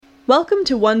Welcome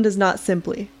to One Does Not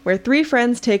Simply, where three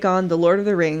friends take on The Lord of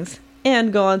the Rings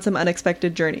and go on some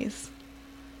unexpected journeys.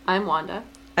 I'm Wanda.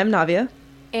 I'm Navia.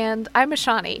 And I'm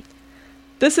Ashani.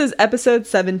 This is episode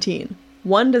 17,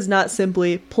 One Does Not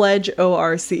Simply Pledge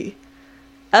ORC.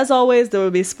 As always, there will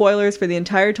be spoilers for the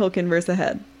entire Tolkienverse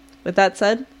ahead. With that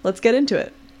said, let's get into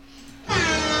it.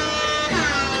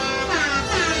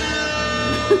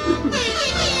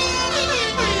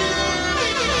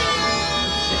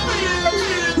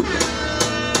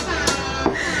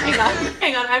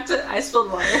 Hang on, I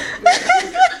spilled water.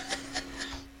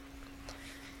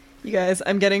 You guys,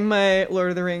 I'm getting my Lord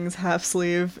of the Rings half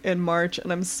sleeve in March,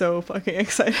 and I'm so fucking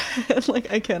excited.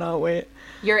 I cannot wait.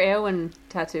 Your Eowyn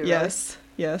tattoo, Yes, right?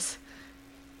 yes.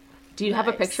 Do you have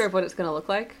a picture of what it's going to look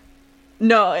like?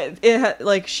 No,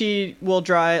 she will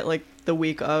draw it, the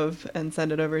week of and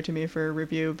send it over to me for a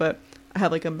review, but I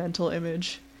have, a mental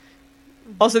image.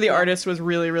 Also, the artist was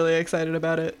really, really excited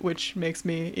about it, which makes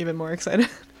me even more excited.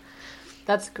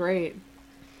 That's great.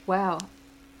 Wow.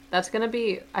 That's going to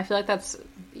be... I feel like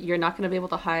you're not going to be able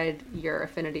to hide your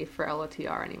affinity for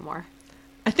LOTR anymore.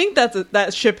 I think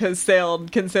that ship has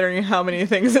sailed, considering how many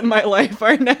things in my life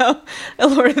are now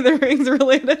Lord of the Rings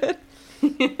related.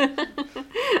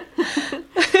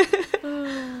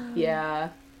 Yeah.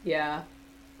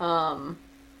 No,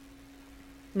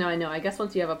 I know. I guess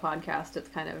once you have a podcast,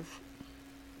 it kind of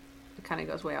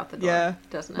goes way out the door,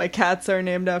 doesn't it? My cats are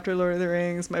named after Lord of the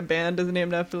Rings. My band is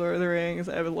named after Lord of the Rings.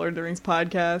 I have a Lord of the Rings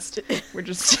podcast. We're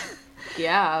just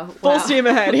full steam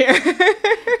ahead here.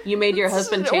 You made your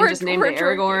husband change his name to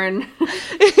Aragorn.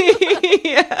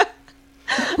 Yeah.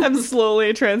 I'm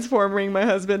slowly transforming my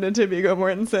husband into Viggo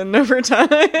Mortensen over time.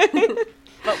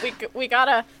 But we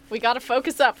gotta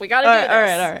focus up. We gotta do this. All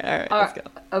right. Let's go.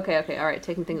 Okay. All right.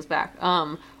 Taking things back.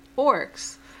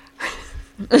 Orcs.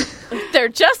 They're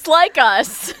just like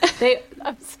us.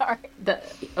 I'm sorry.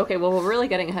 Okay, well, we're really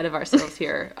getting ahead of ourselves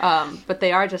here. But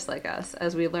they are just like us,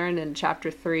 as we learn in Chapter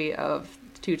 3 of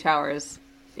Two Towers.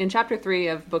 In Chapter 3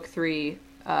 of Book 3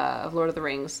 of Lord of the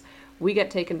Rings, we get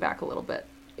taken back a little bit.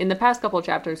 In the past couple of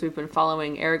chapters, we've been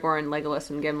following Aragorn, Legolas,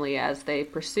 and Gimli as they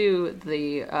pursue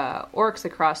the orcs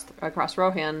across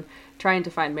Rohan, trying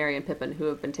to find Merry and Pippin, who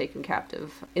have been taken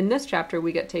captive. In this chapter,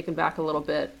 we get taken back a little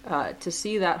bit to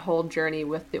see that whole journey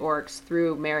with the orcs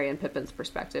through Merry and Pippin's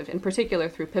perspective, in particular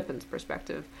through Pippin's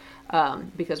perspective,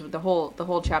 because the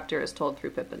whole chapter is told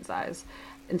through Pippin's eyes.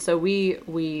 And so we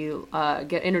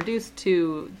get introduced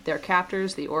to their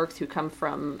captors, the orcs, who come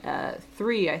from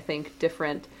three, I think,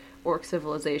 different orc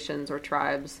civilizations or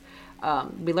tribes.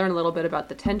 We learn a little bit about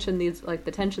the tensions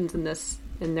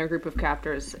in their group of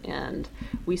captors, and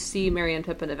we see Merry and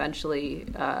Pippin eventually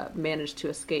manage to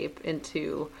escape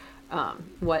into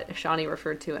what Shani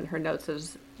referred to in her notes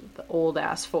as the old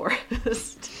ass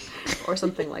forest or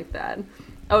something like that.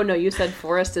 Oh no, you said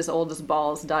forest is old as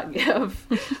balls.give,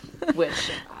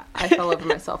 which I fell over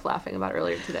myself laughing about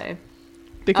earlier today.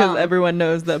 Because everyone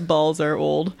knows that balls are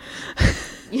old.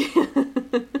 Yeah.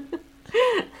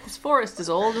 This forest is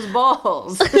old as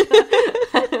balls.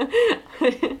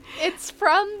 It's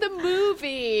from the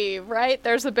movie, right?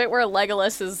 There's a bit where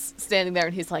Legolas is standing there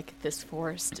and he's like, "This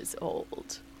forest is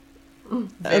old."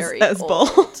 Very as old.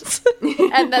 balls.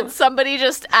 And then somebody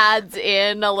just adds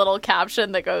in a little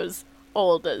caption that goes,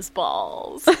 "Old as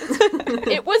balls."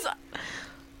 It was...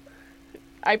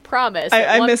 I promise.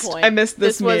 I missed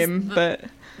this meme, but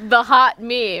the hot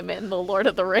meme in the Lord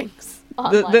of the Rings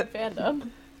online fandom.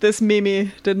 This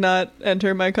meme did not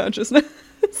enter my consciousness.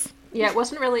 Yeah, it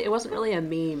wasn't really a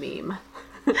meme.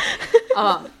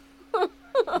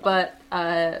 But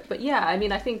yeah, I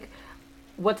mean, I think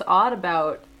what's odd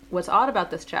about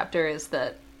this chapter is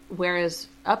that whereas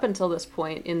up until this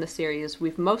point in the series,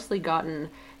 we've mostly gotten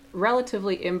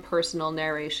relatively impersonal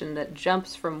narration that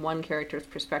jumps from one character's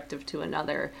perspective to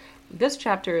another, this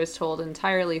chapter is told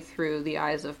entirely through the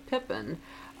eyes of Pippin,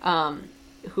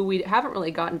 who we haven't really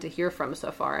gotten to hear from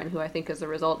so far, and who I think as a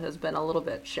result has been a little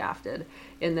bit shafted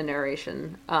in the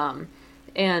narration.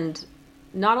 And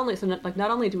not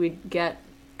only do we get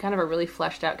kind of a really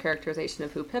fleshed out characterization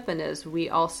of who Pippin is, we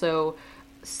also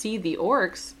see the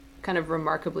orcs kind of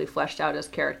remarkably fleshed out as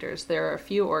characters. There are a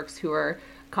few orcs who are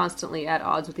constantly at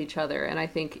odds with each other, and I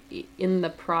think in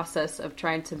the process of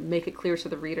trying to make it clear to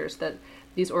the readers that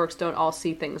these orcs don't all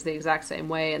see things the exact same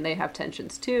way, and they have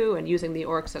tensions too, and using the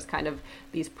orcs as kind of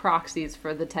these proxies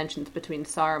for the tensions between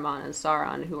Saruman and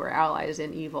Sauron, who are allies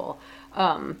in evil,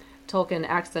 Tolkien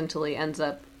accidentally ends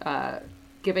up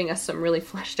giving us some really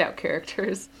fleshed out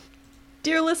characters.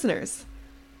 Dear listeners,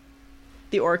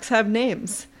 the orcs have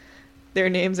names. Their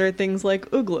names are things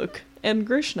like Ugluk and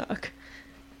Grishnok.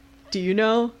 Do you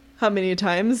know how many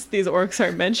times these orcs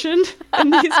are mentioned in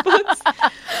these books.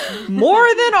 More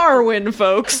than Arwen,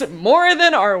 folks. More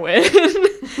than Arwen.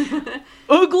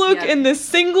 Ugluk in this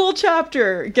single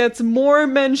chapter gets more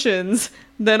mentions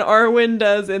than Arwen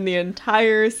does in the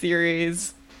entire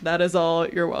series. That is all.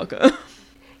 You're welcome.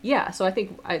 Yeah, so I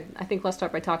think let's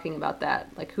start by talking about that,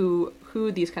 like who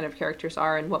these kind of characters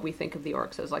are and what we think of the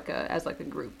orcs as like a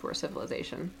group or a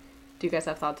civilization. Do you guys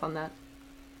have thoughts on that?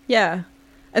 Yeah.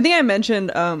 I think I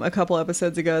mentioned a couple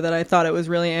episodes ago that I thought it was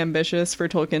really ambitious for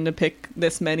Tolkien to pick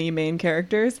this many main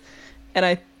characters. And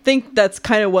I think that's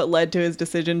kind of what led to his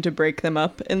decision to break them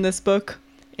up in this book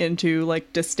into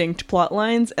like distinct plot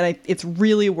lines. And it's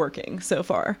really working so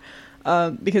far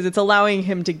because it's allowing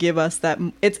him to give us that.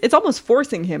 It's almost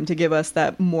forcing him to give us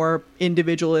that more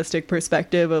individualistic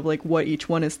perspective of like what each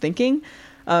one is thinking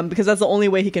because that's the only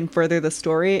way he can further the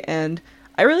story. And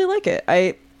I really like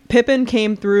it. Pippin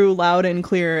came through loud and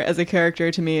clear as a character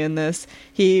to me in this.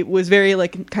 He was very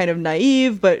like kind of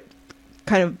naive, but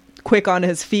kind of quick on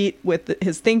his feet with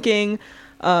his thinking.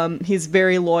 He's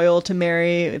very loyal to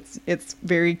Mary. It's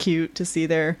very cute to see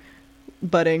their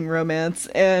budding romance.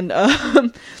 And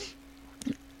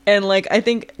like, I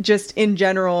think just in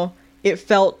general, it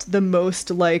felt the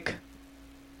most like,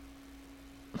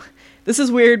 this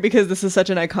is weird because this is such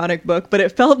an iconic book, but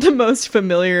it felt the most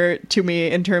familiar to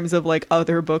me in terms of like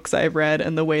other books I've read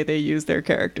and the way they use their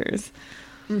characters.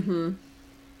 Mm-hmm.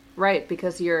 Right,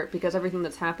 because everything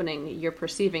that's happening, you're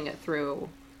perceiving it through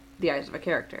the eyes of a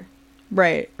character.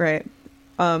 Right.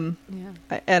 And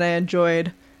I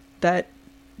enjoyed that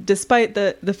despite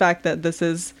the fact that this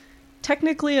is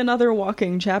technically another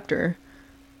walking chapter,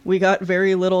 we got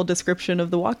very little description of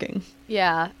the walking.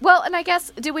 Yeah. Well, and I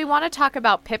guess, do we want to talk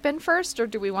about Pippin first, or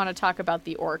do we want to talk about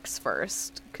the orcs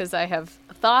first? Because I have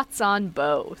thoughts on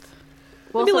both.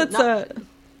 Well, maybe let's,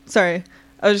 sorry.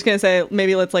 I was just going to say,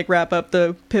 maybe let's, like, wrap up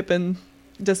the Pippin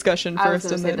discussion first. I was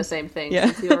going to say the same thing. Yeah.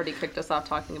 Since you already kicked us off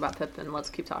talking about Pippin, let's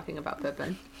keep talking about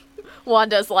Pippin.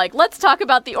 Wanda's like, let's talk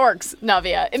about the orcs.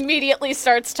 Navia immediately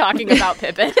starts talking about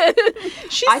Pippin.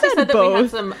 I just said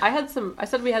both. I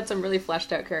said we had some really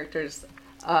fleshed out characters,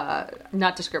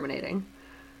 not discriminating.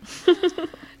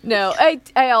 No,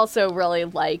 I also really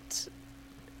liked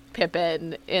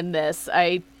Pippin in this.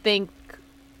 I think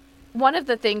one of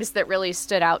the things that really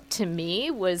stood out to me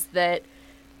was that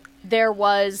there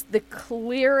was the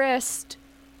clearest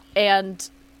and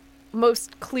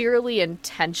most clearly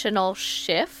intentional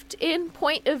shift in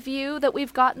point of view that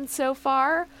we've gotten so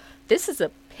far. This is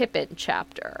a Pippin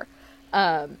chapter.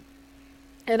 And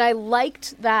I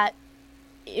liked that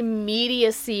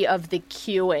immediacy of the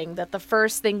cueing, that the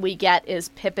first thing we get is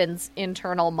Pippin's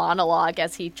internal monologue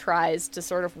as he tries to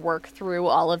sort of work through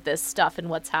all of this stuff and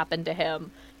what's happened to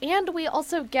him. And we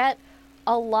also get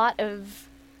a lot of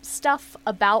stuff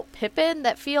about Pippin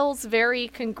that feels very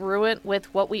congruent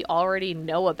with what we already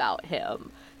know about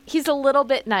him. He's a little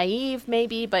bit naive,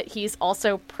 maybe, but he's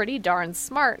also pretty darn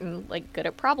smart and, like, good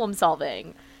at problem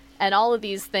solving. And all of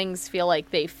these things feel like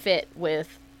they fit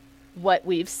with what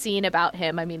we've seen about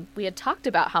him. I mean, we had talked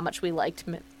about how much we liked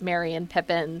Merry and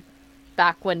Pippin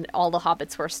back when all the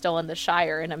hobbits were still in the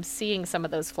Shire, and I'm seeing some of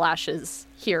those flashes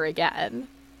here again.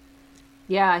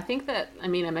 Yeah, I think that, I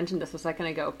mean, I mentioned this a second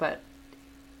ago, but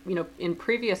you know, in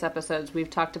previous episodes, we've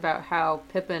talked about how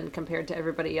Pippin, compared to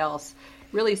everybody else,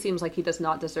 really seems like he does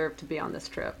not deserve to be on this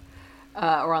trip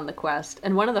or on the quest.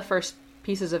 And one of the first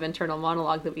pieces of internal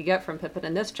monologue that we get from Pippin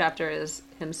in this chapter is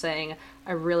him saying,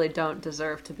 I really don't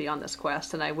deserve to be on this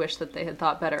quest, and I wish that they had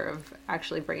thought better of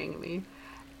actually bringing me.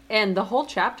 And the whole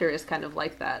chapter is kind of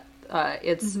like that.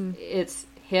 It's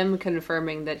him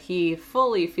confirming that he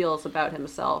fully feels about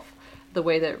himself the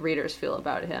way that readers feel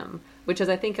about him, which is,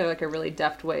 I think, like a really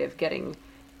deft way of getting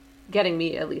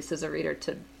me, at least as a reader,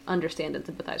 to understand and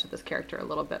sympathize with this character a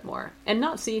little bit more, and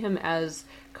not see him as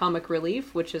comic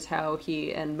relief, which is how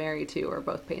he and Mary too are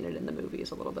both painted in the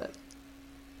movies a little bit.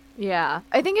 Yeah,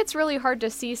 I think it's really hard to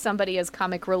see somebody as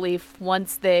comic relief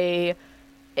once they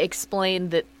explain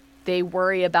that they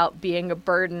worry about being a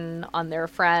burden on their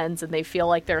friends and they feel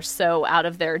like they're so out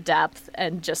of their depth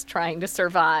and just trying to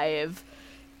survive.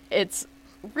 It's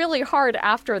really hard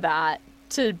after that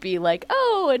to be like,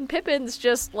 oh, and Pippin's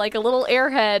just like a little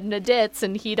airhead and a ditz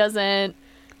and he doesn't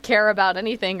care about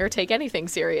anything or take anything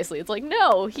seriously. It's like,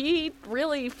 no, he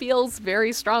really feels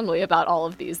very strongly about all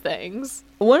of these things.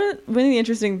 One of the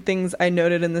interesting things I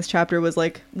noted in this chapter was,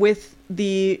 like, with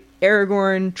the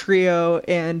Aragorn trio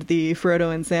and the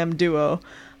Frodo and Sam duo,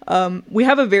 we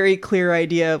have a very clear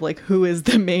idea of, like, who is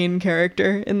the main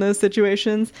character in those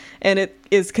situations, and it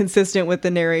is consistent with the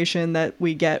narration that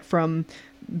we get from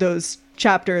those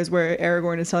chapters where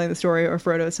Aragorn is telling the story or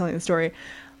Frodo is telling the story.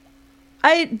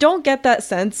 I don't get that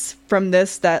sense from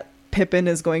this that Pippin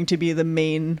is going to be the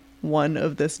main one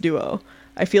of this duo.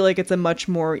 I feel like it's a much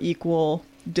more equal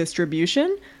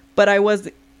distribution, but I was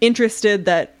interested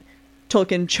that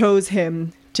Tolkien chose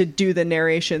him to do the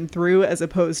narration through, as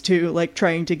opposed to like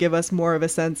trying to give us more of a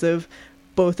sense of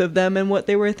both of them and what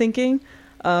they were thinking.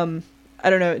 I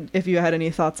don't know if you had any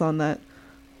thoughts on that.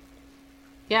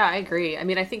 Yeah, I agree. I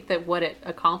mean, I think that what it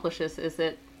accomplishes is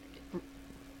that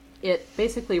it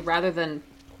basically, rather than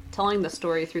telling the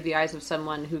story through the eyes of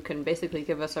someone who can basically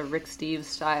give us a Rick Steves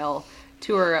style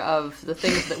tour of the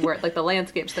things that we're, like the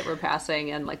landscapes that we're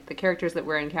passing and like the characters that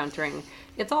we're encountering,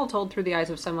 it's all told through the eyes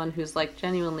of someone who's like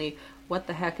genuinely, what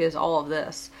the heck is all of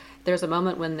this? There's a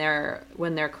moment when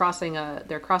they're crossing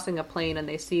a plain and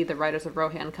they see the Riders of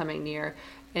Rohan coming near,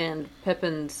 and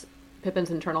Pippin's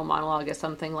internal monologue is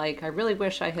something like, I really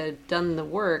wish I had done the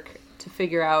work to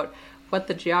figure out what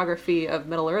the geography of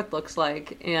Middle Earth looks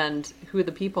like and who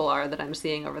the people are that I'm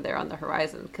seeing over there on the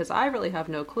horizon, because I really have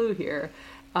no clue here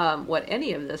what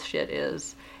any of this shit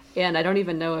is. And I don't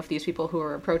even know if these people who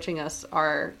are approaching us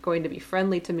are going to be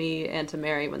friendly to me and to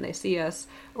Merry when they see us,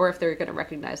 or if they're going to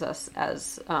recognize us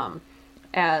as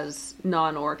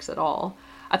non-orcs at all.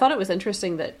 I thought it was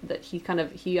interesting that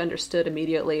he understood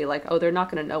immediately, like, oh, they're not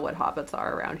going to know what hobbits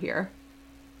are around here.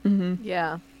 Mm-hmm.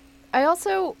 Yeah.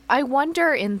 I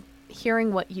wonder, in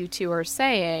hearing what you two are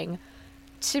saying,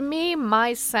 to me,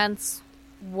 my sense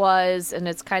was, and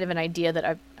it's kind of an idea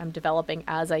that I'm developing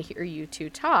as I hear you two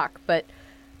talk, but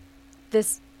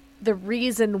the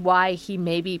reason why he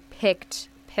maybe picked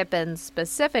Pippin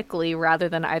specifically, rather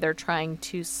than either trying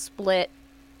to split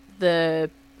the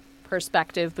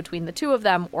perspective between the two of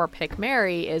them or pick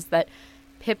Merry, is that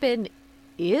Pippin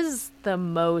is the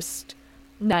most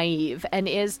naive and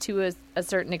is to a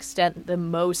certain extent the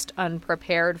most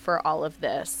unprepared for all of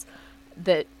this.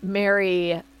 That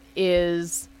Merry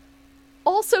is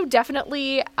also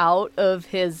definitely out of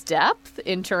his depth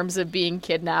in terms of being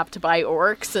kidnapped by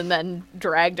orcs and then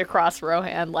dragged across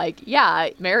Rohan. Like, yeah,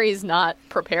 Merry's not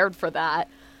prepared for that.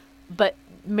 But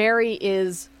Merry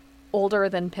is older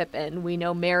than Pippin. We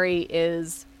know Merry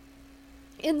is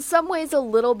in some ways a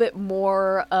little bit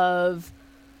more of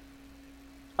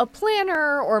a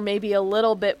planner, or maybe a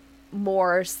little bit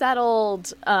more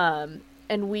settled. And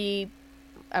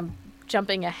I'm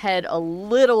jumping ahead a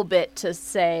little bit to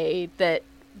say that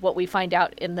what we find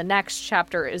out in the next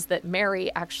chapter is that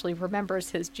Merry actually remembers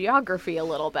his geography a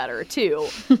little better too.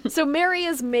 So Merry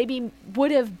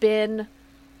would have been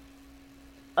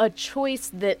a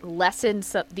choice that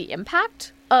lessens the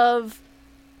impact of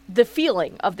the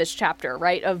feeling of this chapter,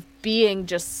 right? Of being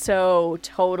just so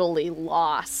totally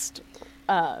lost.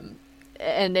 And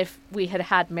if we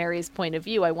had Merry's point of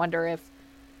view, I wonder if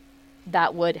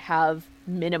that would have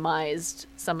minimized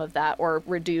some of that or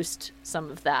reduced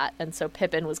some of that. And so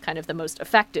Pippin was kind of the most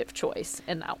effective choice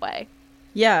in that way.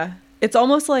 Yeah. It's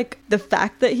almost like the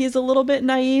fact that he's a little bit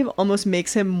naive almost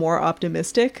makes him more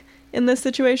optimistic in this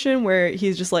situation, where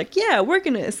he's just like, yeah, we're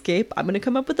going to escape. I'm going to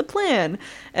come up with a plan.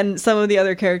 And some of the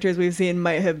other characters we've seen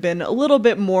might have been a little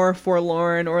bit more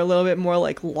forlorn or a little bit more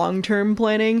like long-term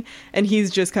planning. And he's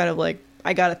just kind of like,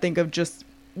 I got to think of just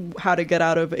how to get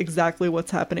out of exactly what's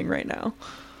happening right now.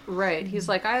 Right. He's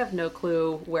like, I have no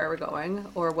clue where we're going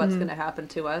or what's going to happen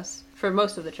to us, for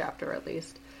most of the chapter at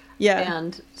least. Yeah.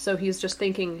 And so he's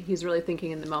really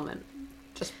thinking in the moment.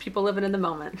 Just people living in the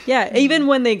moment. Yeah, even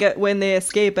when they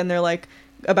escape and they're like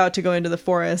about to go into the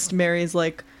forest, Merry's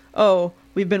like, oh,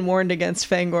 we've been warned against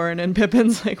Fangorn, and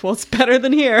Pippin's like, well, it's better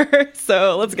than here,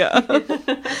 so let's go.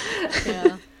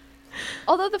 Yeah.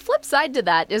 Although the flip side to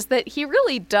that is that he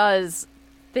really does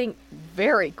think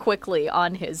very quickly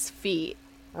on his feet,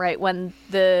 right? When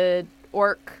the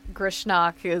orc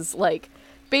Grishnach is like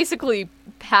basically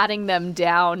patting them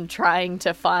down trying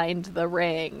to find the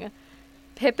ring,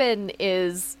 Pippin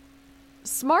is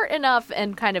smart enough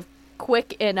and kind of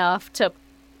quick enough to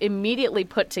immediately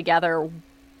put together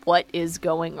what is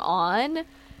going on,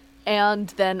 and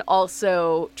then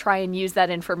also try and use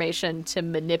that information to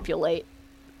manipulate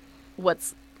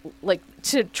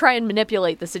to try and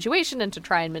manipulate the situation and to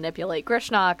try and manipulate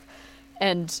Grishnach.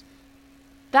 And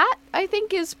that, I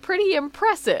think, is pretty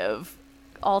impressive,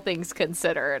 all things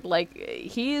considered. Like,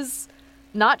 he's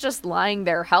not just lying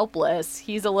there helpless.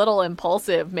 He's a little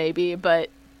impulsive, maybe, but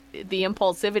the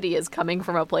impulsivity is coming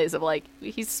from a place of, like,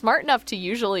 he's smart enough to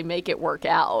usually make it work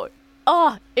out.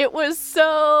 Oh, it was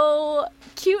so...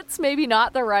 cute's maybe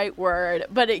not the right word,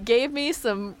 but it gave me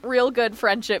some real good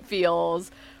friendship feels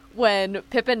when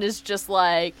Pippin is just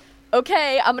like,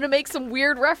 okay, I'm gonna make some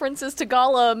weird references to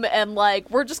Gollum, and, like,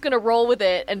 we're just gonna roll with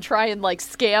it and try and, like,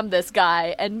 scam this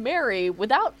guy. And Mary,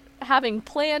 without having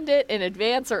planned it in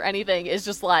advance or anything, is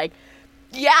just like,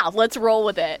 yeah, let's roll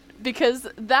with it. Because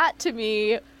that, to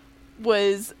me,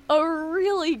 was a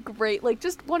really great, like,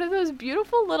 just one of those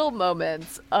beautiful little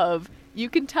moments of, you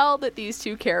can tell that these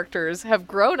two characters have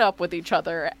grown up with each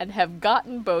other and have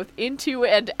gotten both into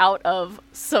and out of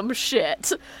some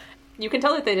shit. You can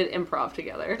tell that they did improv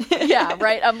together. Yeah,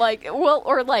 right? I'm like, well,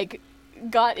 or like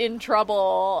got in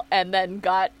trouble and then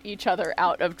got each other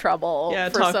out of trouble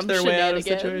for talked some their way out of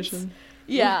shenanigans. situation.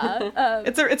 Yeah.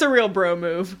 It's a real bro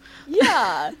move.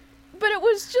 Yeah. But it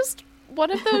was just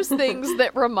one of those things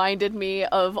that reminded me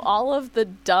of all of the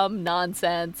dumb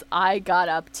nonsense I got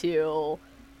up to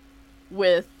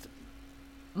with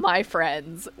my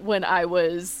friends when I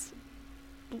was,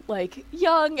 like,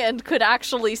 young and could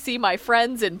actually see my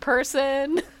friends in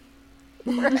person.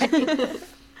 Right?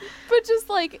 But just,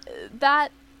 like,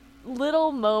 that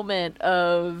little moment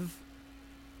of,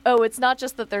 oh, it's not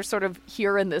just that they're sort of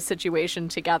here in this situation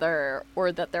together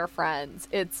or that they're friends.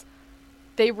 It's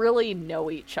they really know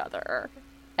each other.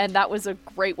 And that was a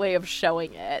great way of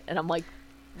showing it. And I'm like,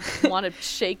 want to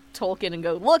shake Tolkien and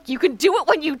go, look, you can do it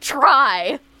when you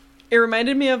try. It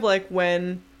reminded me of, like,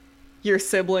 when your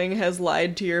sibling has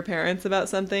lied to your parents about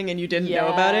something and you didn't know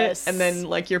about it, and then,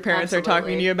 like, your parents are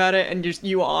talking to you about it, and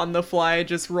you on the fly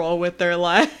just roll with their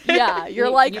lie. Yeah, you're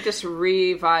like... You just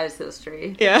revise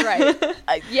history. Yeah. Right.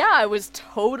 Yeah, I was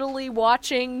totally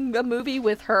watching a movie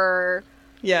with her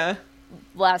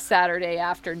last Saturday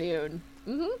afternoon.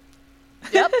 Mm-hmm.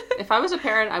 Yep. If I was a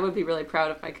parent, I would be really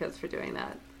proud of my kids for doing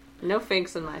that. No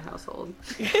finks in my household.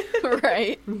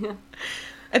 Right. Yeah.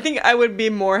 I think I would be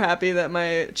more happy that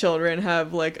my children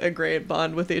have, like, a great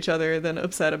bond with each other than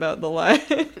upset about the lie.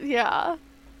 Yeah.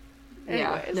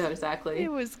 Yeah, Anyways, no, exactly.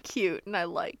 it was cute and I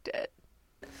liked it.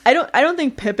 I don't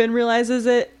think Pippin realizes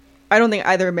it. I don't think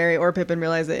either Merry or Pippin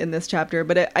realize it in this chapter,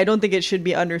 but I don't think it should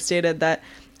be understated that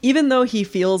even though he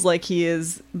feels like he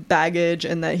is baggage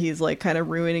and that he's, like, kind of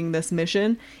ruining this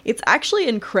mission, it's actually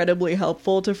incredibly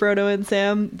helpful to Frodo and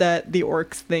Sam that the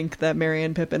orcs think that Merry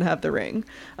and Pippin have the ring.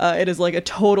 It is, like, a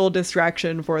total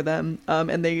distraction for them,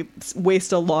 and they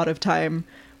waste a lot of time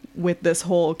with this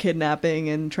whole kidnapping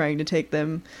and trying to take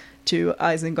them to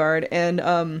Isengard.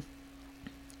 And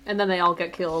then they all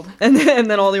get killed. And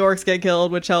then all the orcs get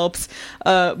killed, which helps.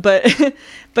 But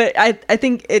I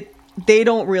think they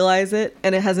don't realize it,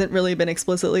 and it hasn't really been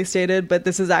explicitly stated, but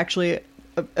this is actually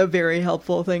a very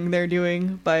helpful thing they're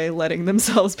doing by letting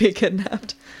themselves be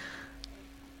kidnapped.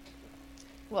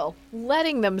 Well,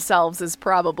 letting themselves is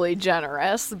probably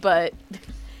generous, but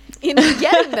in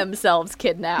getting themselves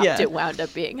kidnapped, it wound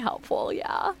up being helpful,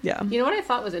 yeah. Yeah. You know what I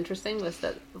thought was interesting was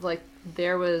that, like,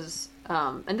 there was,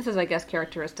 and this is, I guess,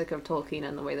 characteristic of Tolkien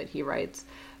and the way that he writes,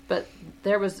 but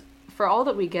there was, for all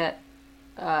that we get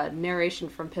narration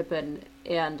from Pippin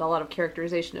and a lot of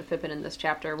characterization of Pippin in this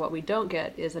chapter, what we don't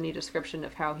get is any description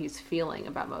of how he's feeling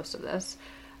about most of this.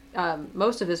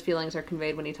 Most of his feelings are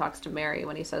conveyed when he talks to Merry,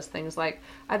 when he says things like,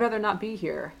 I'd rather not be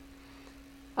here.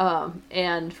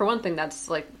 And for one thing, that's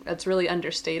really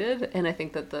understated, and I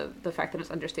think that the fact that it's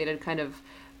understated kind of,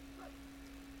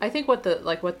 I think what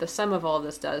the sum of all of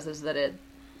this does is that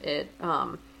it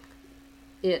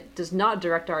does not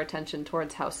direct our attention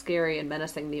towards how scary and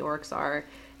menacing the orcs are.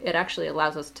 It actually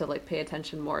allows us to, like, pay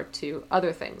attention more to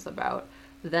other things about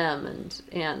them,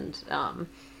 and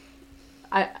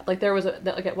I, like, there was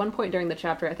at one point during the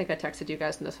chapter, I think I texted you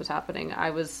guys when this was happening,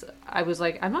 I was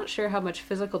like, I'm not sure how much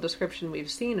physical description we've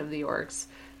seen of the orcs.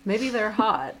 Maybe they're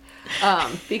hot,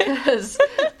 because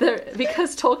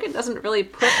Tolkien doesn't really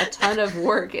put a ton of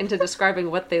work into describing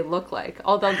what they look like.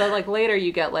 Although, like, later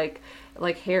you get like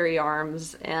hairy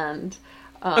arms and.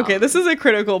 Okay, this is a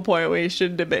critical point we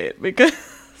should debate because.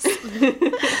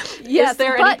 Yes, is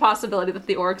there any possibility that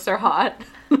the orcs are hot?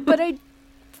 But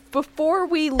before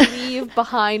we leave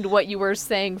behind what you were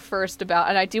saying first about,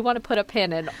 and I do want to put a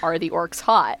pin in, are the orcs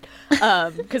hot?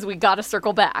 Because we got to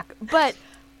circle back, but.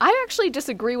 I actually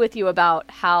disagree with you about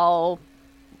how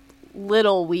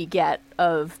little we get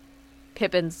of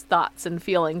Pippin's thoughts and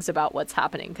feelings about what's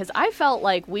happening. Because I felt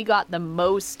like we got the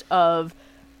most of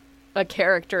a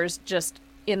character's just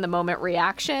in-the-moment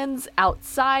reactions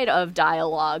outside of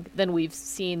dialogue than we've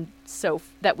seen so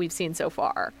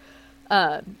far.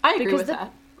 I agree with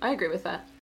that. I agree with that.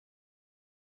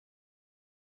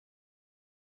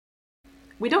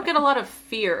 We don't get a lot of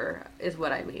fear, is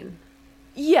what I mean.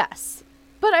 Yes.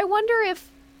 But I wonder if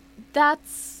that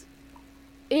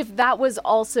was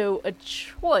also a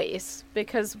choice,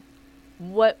 because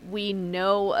what we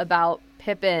know about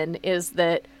Pippin is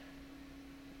that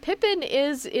Pippin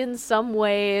is in some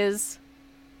ways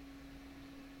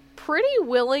pretty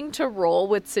willing to roll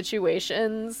with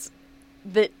situations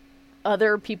that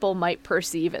other people might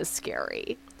perceive as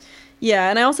scary. Yeah,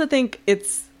 and I also think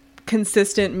it's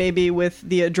consistent maybe with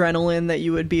the adrenaline that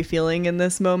you would be feeling in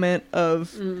this moment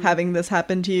of having this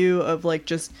happen to you, of like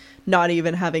just not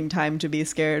even having time to be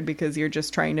scared because you're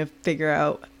just trying to figure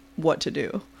out what to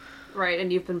do. Right,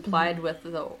 and you've been plied with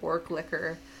the orc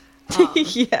liquor.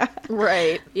 Yeah.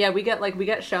 Right. Yeah, we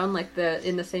get shown like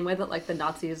in the same way that like the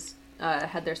Nazis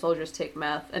had their soldiers take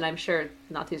meth, and I'm sure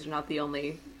Nazis are not the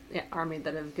only army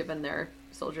that have given their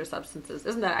soldiers substances.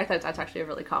 Isn't that? I thought that's actually a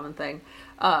really common thing.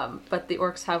 But the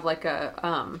orcs have like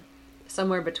a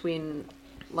somewhere between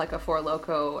like a Four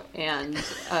Loko and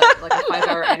like a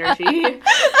 5-hour energy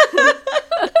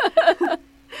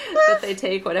that they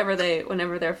take whenever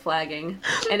they're flagging,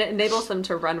 and it enables them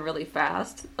to run really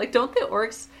fast. Like, don't the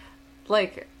orcs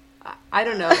like? I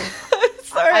don't know.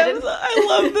 Sorry, I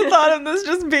love the thought of this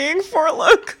just being Four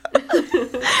Loko.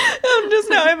 I'm just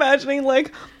now imagining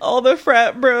like all the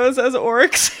frat bros as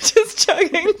orcs just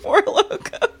chugging Four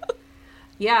Loko.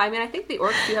 Yeah, I mean, I think the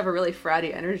orcs do have a really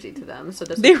fratty energy to them. So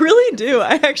they really do.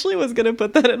 I actually was going to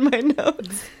put that in my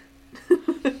notes.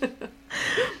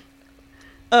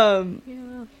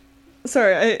 Yeah.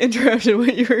 Sorry, I interrupted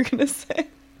what you were going to say.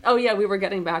 Oh yeah, we were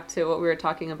getting back to what we were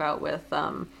talking about with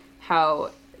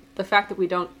how the fact that we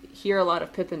don't hear a lot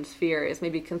of Pippin's fear is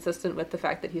maybe consistent with the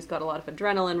fact that he's got a lot of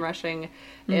adrenaline rushing,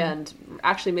 and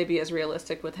actually maybe is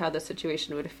realistic with how the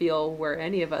situation would feel were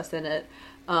any of us in it.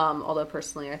 Although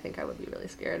personally I think I would be really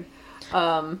scared.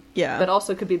 Yeah. But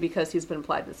also could be because he's been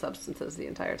plied with substances the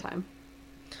entire time.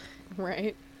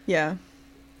 Right. Yeah.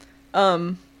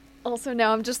 Also,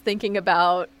 now I'm just thinking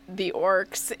about the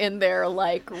orcs in their,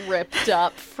 like, ripped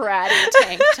up, fratty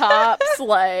tank tops,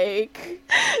 like...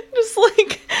 Just,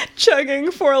 like,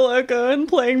 chugging Four Loko and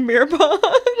playing beer pong.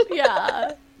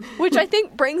 Yeah. Which I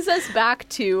think brings us back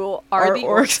to, are the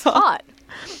orcs hot?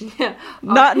 Yeah.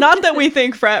 Not that we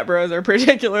think frat bros are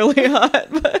particularly hot,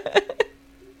 but...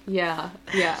 Yeah.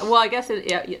 Well, I guess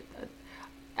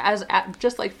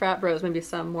just like frat bros, maybe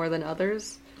some more than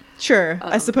others. Sure,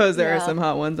 I suppose there are some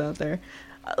hot ones out there.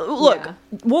 Look,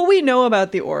 what we know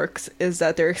about the orcs is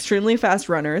that they're extremely fast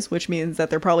runners, which means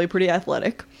that they're probably pretty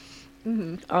athletic.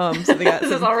 Mm-hmm. So they got this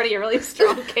is already a really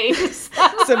strong case.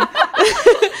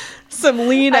 some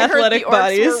lean athletic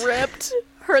bodies. Were ripped.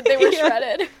 Heard they were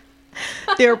shredded.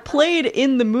 They're played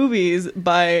in the movies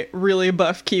by really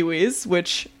buff Kiwis,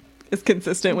 which is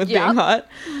consistent with being hot.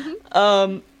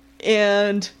 Mm-hmm.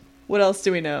 And what else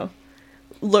do we know?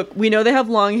 Look, we know they have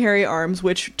long, hairy arms,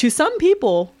 which to some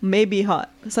people may be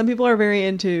hot. Some people are very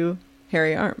into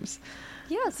hairy arms.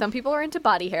 Yeah, some people are into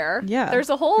body hair. Yeah. There's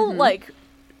a whole, like,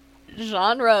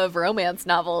 genre of romance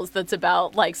novels that's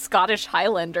about, like, Scottish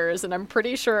Highlanders, and I'm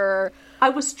pretty sure... I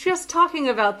was just talking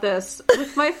about this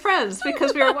with my friends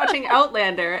because we were watching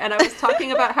Outlander, and I was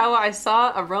talking about how I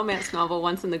saw a romance novel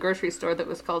once in the grocery store that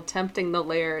was called Tempting the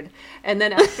Laird. And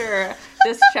then after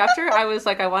this chapter, I was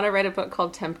like, I want to write a book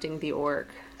called Tempting the Orc.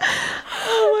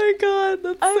 Oh my god,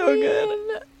 that's so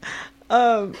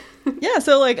good. Yeah,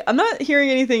 so like, I'm not hearing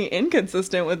anything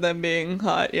inconsistent with them being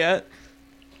hot yet.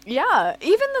 Yeah,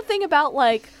 even the thing about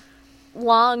like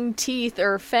long teeth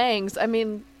or fangs, I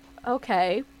mean,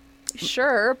 okay.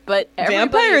 Sure, but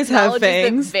vampires have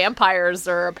fangs. Vampires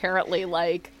are apparently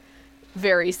like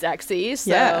very sexy.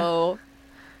 So, yeah.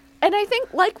 And I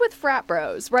think like with frat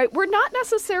bros, right? We're not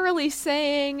necessarily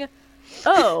saying,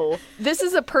 "Oh, this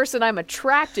is a person I'm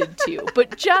attracted to,"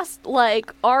 but just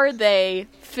like, are they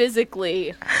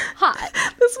physically hot?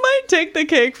 This might take the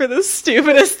cake for the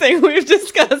stupidest thing we've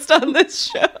discussed on this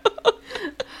show.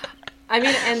 I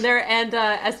mean, and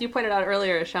as you pointed out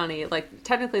earlier, Shawnee, like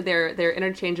technically they're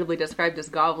interchangeably described as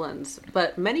goblins,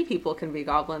 but many people can be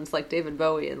goblins, like David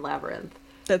Bowie in Labyrinth.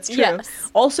 That's true. Yes.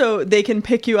 Also, they can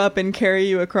pick you up and carry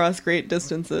you across great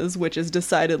distances, which is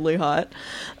decidedly hot.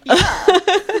 Yeah.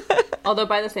 Although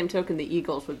by the same token, the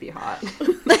eagles would be hot.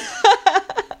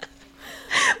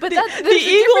 But the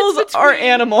eagles are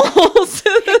animals.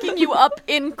 Picking you up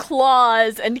in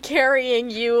claws and carrying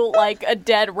you like a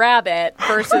dead rabbit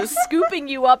versus scooping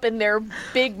you up in their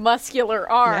big muscular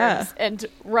arms and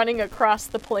running across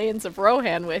the plains of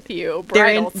Rohan with you,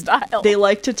 bridal style. They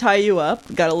like to tie you up.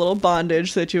 Got a little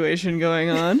bondage situation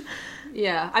going on.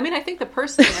 Yeah, I mean, I think the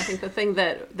thing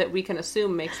that we can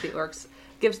assume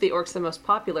gives the orcs the most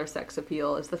popular sex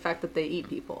appeal is the fact that they eat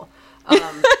people.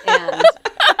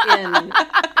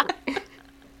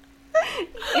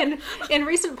 And in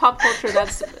recent pop culture,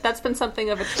 that's been something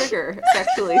of a trigger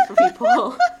sexually for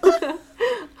people.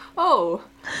 Oh,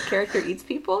 character eats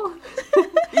people?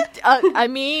 I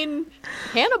mean,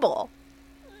 Hannibal.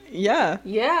 Yeah.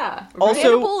 Yeah. Right?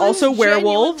 Also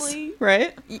werewolves, genuinely...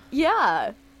 right?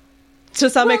 Yeah.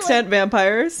 To some extent,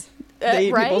 vampires. They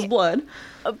eat right? people's blood.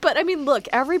 But I mean, look,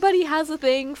 everybody has a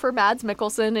thing for Mads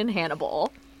Mikkelsen and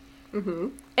Hannibal. Mm-hmm.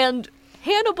 And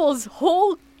Hannibal's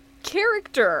whole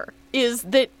character is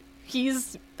that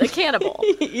he's a cannibal.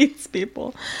 He eats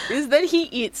people. Is that he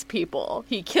eats people.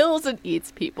 He kills and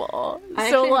eats people. I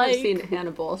so, actually like, haven't seen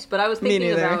Hannibal's, but I was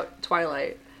thinking about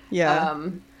Twilight. Yeah.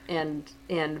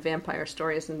 And vampire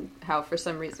stories and how for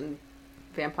some reason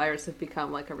vampires have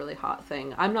become like a really hot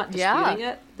thing. I'm not disputing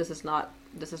it. This is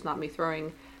not me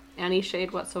throwing any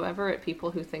shade whatsoever at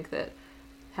people who think that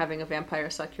having a vampire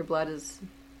suck your blood is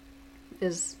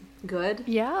good.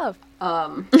 Yeah.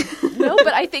 No,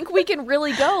 but I think we can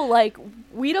really go, like,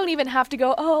 we don't even have to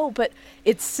go, oh, but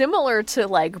it's similar to,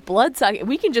 like, blood sucking.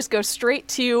 We can just go straight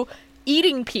to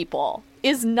eating people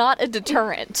is not a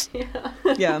deterrent.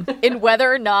 Yeah. In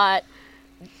whether or not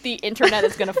the internet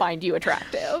is going to find you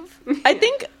attractive. I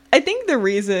think the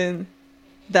reason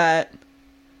that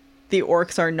the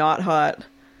orcs are not hot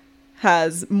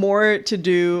has more to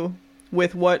do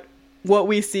with what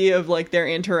we see of like their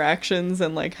interactions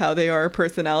and like how they are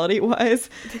personality wise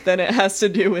than it has to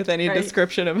do with any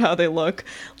description of how they look.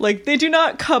 Like they do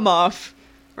not come off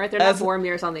right. They're not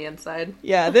Boromirs on the inside.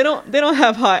 Yeah, they don't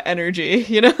have hot energy,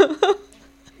 you know.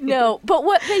 No, but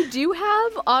what they do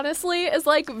have, honestly, is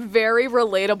like very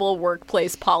relatable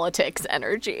workplace politics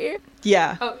energy.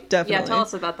 Yeah, definitely. Yeah, tell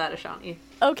us about that, Ashani.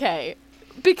 Okay,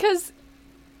 because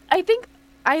I think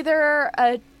either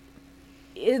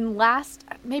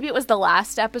maybe it was the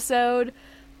last episode,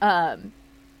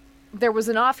 there was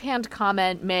an offhand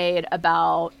comment made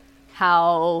about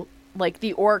how like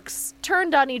the orcs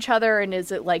turned on each other, and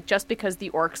is it like just because the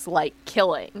orcs like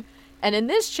killing? And in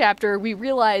this chapter, we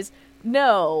realize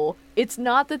no, it's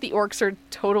not that the orcs are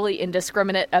totally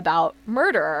indiscriminate about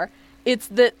murder. It's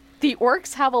that the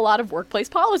orcs have a lot of workplace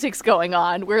politics going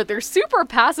on where they're super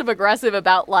passive-aggressive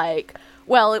about, like,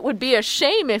 well, it would be a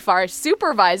shame if our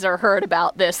supervisor heard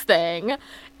about this thing,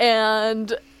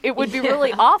 and it would be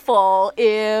really awful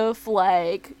if,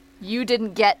 like, you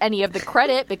didn't get any of the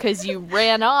credit because you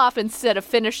ran off instead of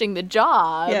finishing the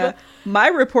job. Yeah, my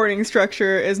reporting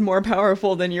structure is more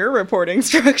powerful than your reporting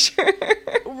structure.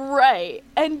 Right.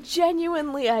 And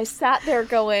genuinely, I sat there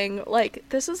going, like,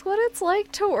 this is what it's like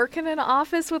to work in an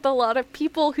office with a lot of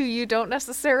people who you don't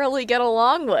necessarily get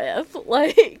along with.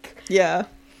 Like... Yeah.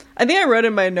 I think I wrote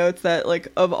in my notes that, like,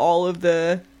 of all of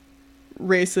the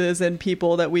races and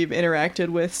people that we've interacted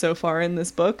with so far in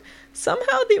this book,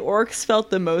 somehow the orcs felt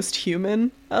the most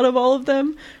human out of all of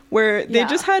them, where they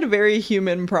just had very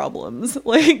human problems.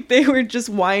 Like, they were just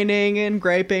whining and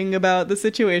griping about the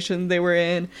situation they were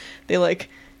in. They, like,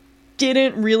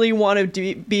 didn't really want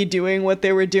to be doing what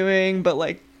they were doing, but,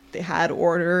 like, they had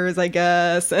orders, I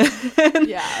guess. And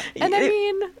I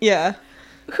mean... Yeah.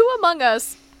 Who among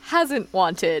us hasn't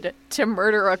wanted to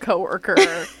murder a coworker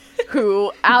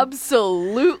who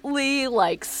absolutely,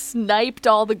 like, sniped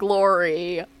all the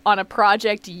glory on a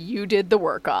project you did the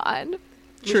work on?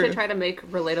 True. We should try to make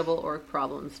relatable orc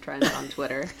problems trend on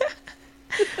Twitter.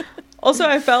 Also,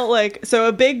 I felt like, so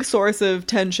a big source of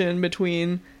tension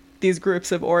between these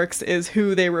groups of orcs is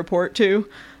who they report to.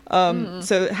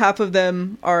 So half of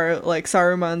them are, like,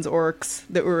 Saruman's orcs,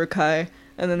 the Uruk-hai,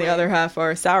 and then the other half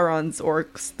are Sauron's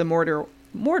orcs, the Mordor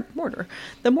orcs. More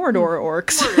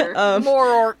orcs.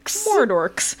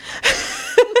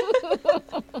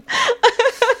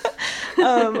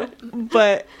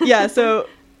 But yeah, so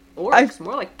orcs,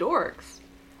 more like dorks.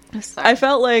 Sorry. I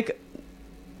felt like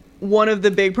one of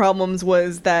the big problems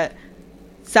was that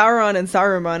Sauron and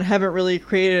Saruman haven't really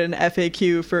created an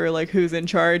FAQ for like who's in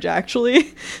charge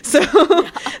actually. So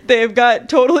they've got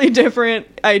totally different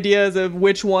ideas of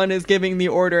which one is giving the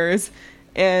orders.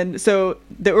 And so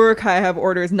the Uruk-hai have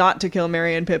orders not to kill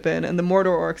Merry and Pippin, and the Mordor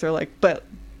orcs are like, but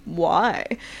why?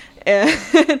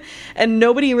 And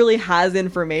nobody really has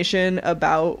information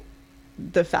about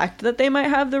the fact that they might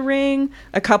have the ring.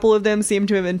 A couple of them seem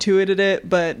to have intuited it,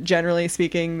 but generally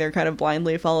speaking, they're kind of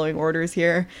blindly following orders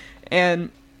here.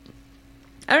 And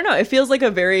I don't know, it feels like a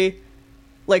very,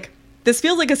 like, this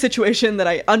feels like a situation that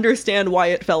I understand why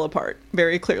it fell apart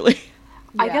very clearly.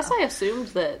 I guess I assumed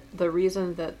that the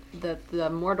reason that the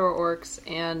Mordor orcs,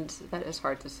 and that is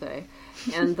hard to say,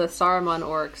 and the Saruman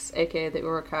orcs, aka the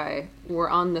Uruk-hai, were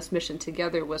on this mission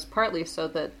together was partly so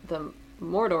that the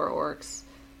Mordor orcs,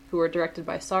 who are directed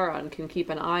by Sauron, can keep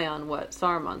an eye on what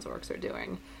Saruman's orcs are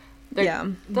doing.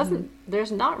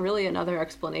 There's not really another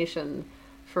explanation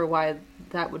for why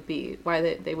that would be,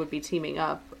 why they would be teaming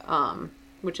up,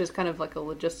 which is kind of like a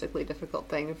logistically difficult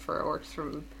thing for orcs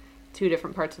from two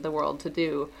different parts of the world to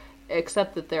do,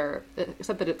 except that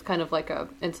it's kind of like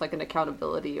it's like an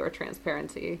accountability or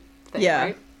transparency thing,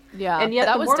 right? Yeah, and yet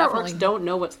that the was Mordor definitely... orcs don't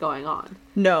know what's going on.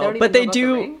 No, but they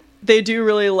do. They do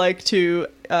really like to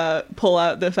pull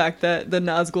out the fact that the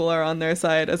Nazgul are on their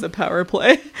side as a power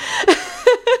play.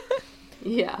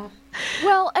 Yeah.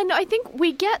 Well, and I think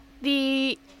we get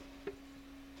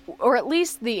or at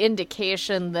least the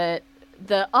indication that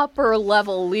the upper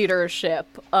level leadership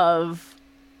of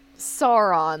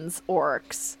Sauron's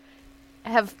orcs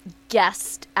have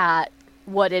guessed at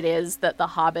what it is that the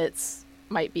hobbits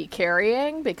might be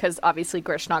carrying, because obviously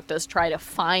Grishnak does try to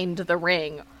find the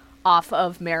ring off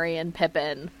of Merry and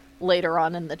Pippin later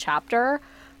on in the chapter.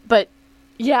 But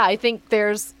yeah, I think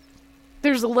there's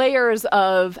layers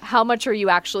of how much are you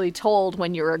actually told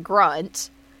when you're a grunt,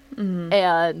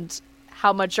 and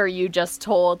how much are you just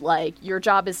told, like, your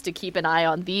job is to keep an eye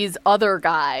on these other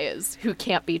guys who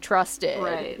can't be trusted.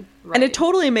 Right. And it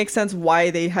totally makes sense why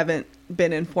they haven't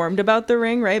been informed about the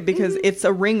ring, right? Because it's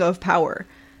a ring of power.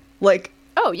 Like,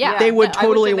 oh yeah, they would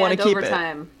totally want to keep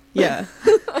overtime. It. Yeah.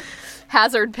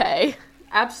 Hazard pay.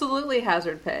 Absolutely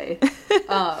hazard pay.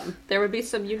 There would be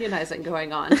some unionizing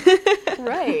going on.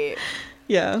 Right.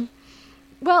 Yeah.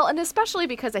 Well, and especially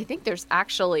because I think there's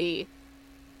actually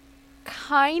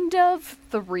kind of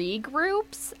 3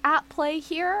 groups at play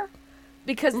here.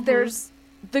 Because there's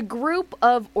the group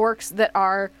of orcs that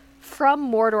are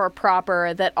from Mordor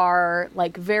proper, that are,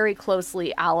 like, very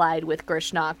closely allied with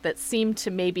Grishnak, that seem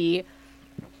to maybe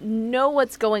know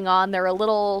what's going on. They're a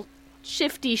little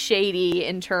shifty shady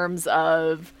in terms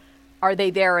of, are they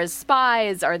there as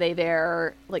spies? Are they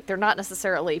there, like, they're not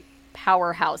necessarily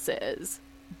powerhouses,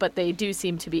 but they do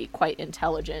seem to be quite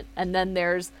intelligent. And then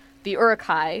there's the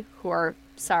Uruk-hai, who are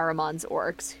Saruman's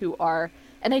orcs, who are,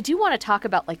 and I do want to talk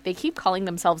about, like, they keep calling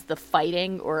themselves the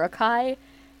Fighting Uruk-hai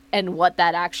and what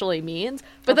that actually means.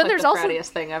 But then there's also the frattiest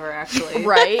thing ever, actually.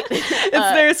 Right? It's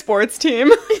their sports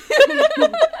team.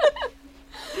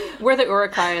 We're the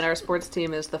Uruk-hai, and our sports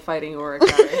team is the Fighting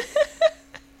Uruk-hai.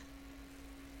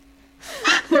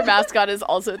 Their mascot is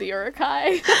also the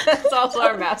Uruk-hai. That's also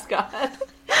our mascot.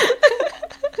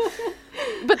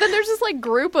 But then there's this, like,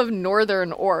 group of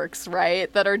northern orcs,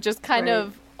 right, that are just kind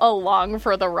of along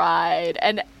for the ride,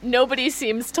 and nobody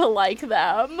seems to like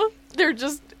them. They're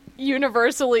just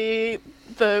universally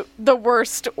the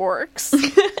worst orcs.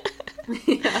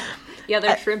 Yeah,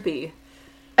 they're shrimpy.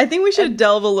 I think we should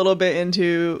delve a little bit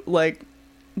into, like,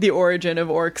 the origin of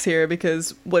orcs here,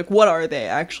 because, like, what are they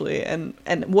actually, and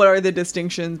what are the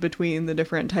distinctions between the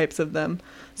different types of them?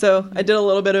 So I did a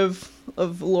little bit of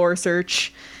lore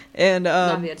search, and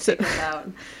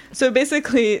so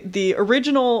basically the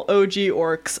original OG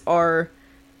orcs are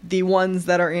the ones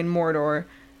that are in Mordor,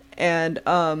 and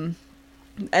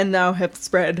now have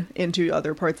spread into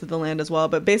other parts of the land as well.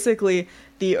 But basically,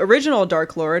 the original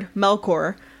Dark Lord,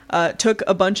 Melkor, took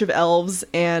a bunch of elves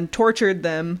and tortured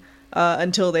them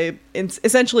until they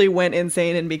essentially went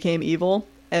insane and became evil,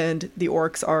 and the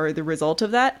orcs are the result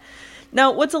of that.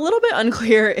 Now, what's a little bit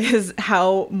unclear is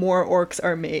how more orcs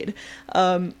are made.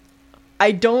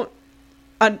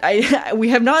 We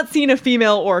have not seen a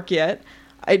female orc yet.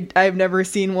 I've never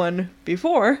seen one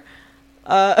before.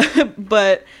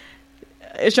 But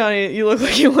Ishani, you look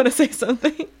like you want to say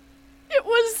something.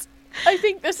 I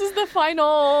think this is the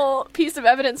final piece of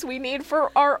evidence we need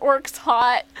for our orcs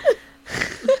hot.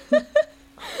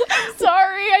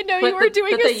 Sorry, I know you were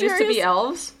doing but they used to be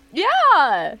elves?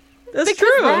 Yeah. That's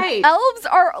true. Right. Elves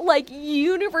are, like,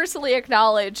 universally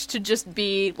acknowledged to just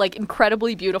be, like,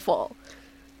 incredibly beautiful.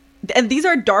 And these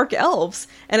are dark elves.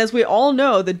 And as we all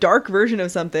know, the dark version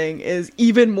of something is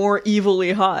even more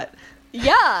evilly hot.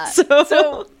 Yeah.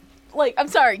 So like, I'm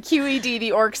sorry, QED, the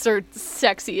orcs are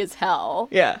sexy as hell.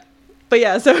 Yeah. But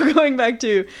yeah, so going back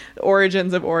to the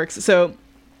origins of orcs. So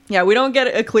yeah, we don't get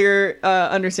a clear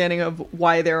understanding of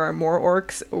why there are more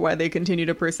orcs or why they continue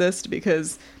to persist,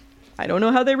 because I don't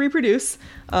know how they reproduce.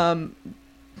 And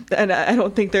I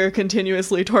don't think they're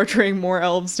continuously torturing more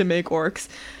elves to make orcs.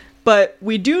 But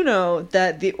we do know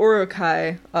that the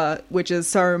Uruk-hai, which is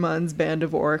Saruman's band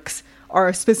of orcs,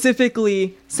 are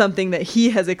specifically something that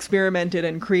he has experimented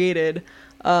and created.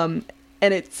 And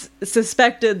it's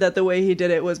suspected that the way he did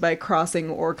it was by crossing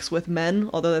orcs with men,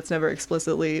 although that's never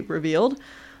explicitly revealed.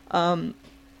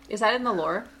 Is that in the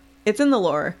lore? It's in the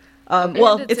lore.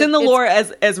 Well, it's in the lore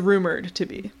as rumored to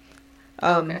be.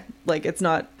 Okay. Like, it's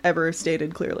not ever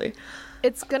stated clearly.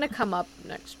 It's gonna come up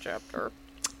next chapter.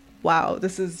 Wow,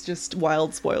 this is just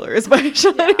wild spoilers by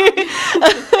Shani.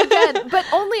 Yeah. Again, but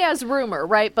only as rumor,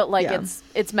 right? But like Yeah.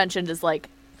 it's mentioned as like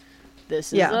this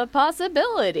is Yeah. a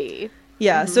possibility.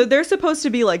 Yeah, so they're supposed to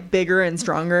be like bigger and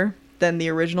stronger than the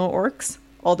original orcs,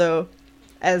 although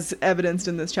as evidenced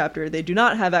in this chapter, they do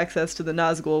not have access to the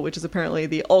Nazgul, which is apparently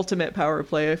the ultimate power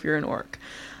play if you're an orc.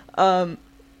 And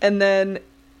then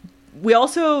we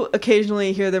also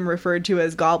occasionally hear them referred to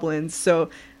as goblins. So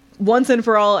once and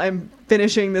for all, I'm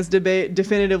finishing this debate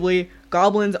definitively.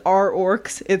 Goblins are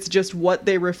orcs. It's just what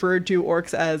they referred to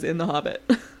orcs as in The Hobbit.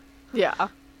 Yeah.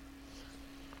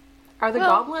 Are the Well-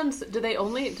 goblins, do they,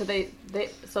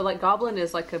 so like goblin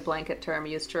is like a blanket term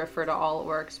used to refer to all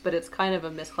orcs, but it's kind of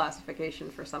a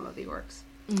misclassification for some of the orcs.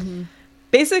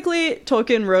 Basically,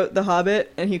 Tolkien wrote The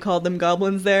Hobbit and he called them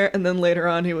goblins there, and then later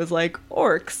on he was like,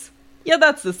 orcs. Yeah,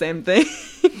 that's the same thing.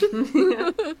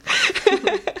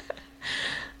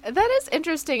 That is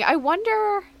interesting. I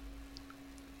wonder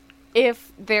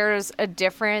if there's a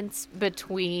difference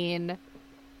between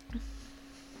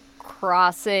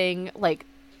crossing, like,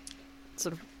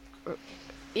 sort of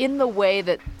in the way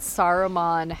that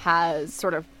Saruman has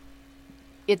sort of,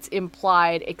 it's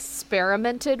implied,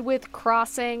 experimented with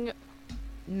crossing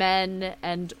men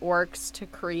and orcs to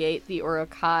create the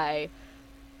Uruk-hai.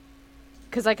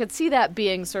 Because I could see that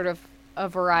being sort of a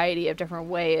variety of different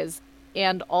ways.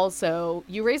 And also,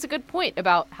 you raise a good point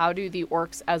about how do the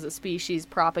orcs as a species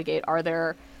propagate? Are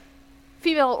there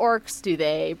female orcs? Do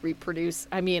they reproduce?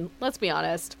 I mean, let's be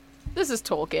honest. This is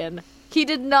Tolkien. He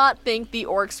did not think the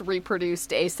orcs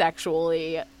reproduced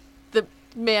asexually. The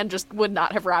man just would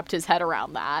not have wrapped his head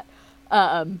around that.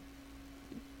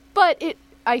 But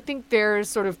I think there's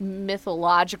sort of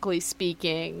mythologically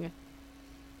speaking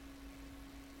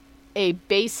a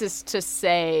basis to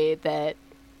say that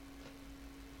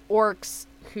orcs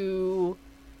who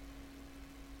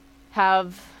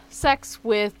have sex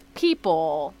with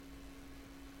people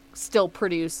still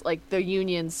produce, like, the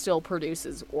Union still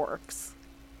produces orcs.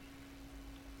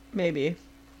 Maybe.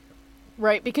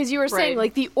 Right? Because you were saying, Right.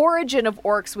 like, the origin of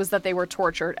orcs was that they were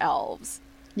tortured elves.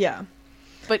 Yeah.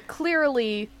 But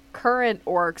clearly, current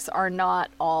orcs are not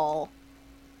all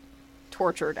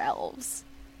tortured elves.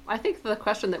 I think the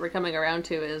question that we're coming around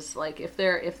to is like if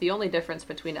the only difference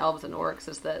between elves and orcs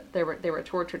is that they were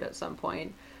tortured at some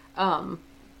point.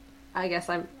 I guess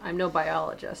I'm no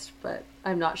biologist, but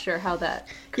I'm not sure how that.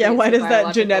 Yeah, creates why a does that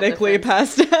biological genetically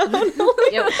difference. pass down?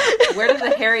 Yeah, where do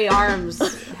the hairy arms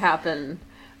happen?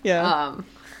 Yeah.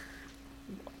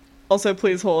 Also,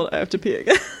 please hold. I have to pee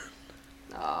again.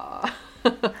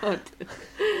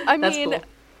 I That's mean, cool.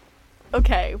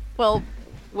 okay, well,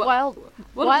 Well,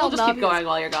 we'll just Navi keep is- going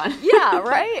while you're gone. yeah,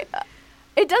 right?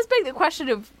 It does beg the question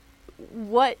of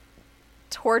what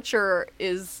torture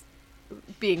is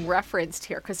being referenced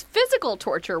here, because physical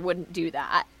torture wouldn't do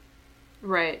that,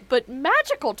 Right. but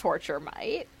magical torture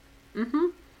might.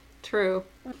 True.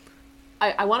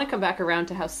 I want to come back around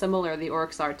to how similar the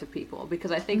orcs are to people,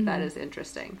 because I think that is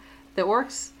interesting. The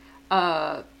orcs,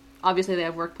 obviously they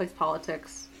have workplace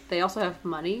politics. They also have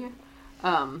money,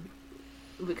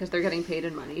 because they're getting paid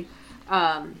in money.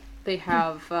 They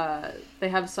have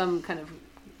some kind of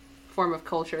form of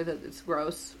culture that is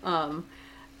gross.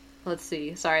 Let's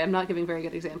see. Sorry, I'm not giving very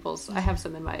good examples. I have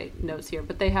some in my notes here,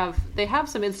 but they have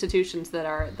some institutions that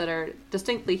are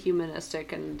distinctly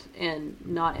humanistic and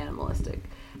not animalistic.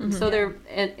 So they're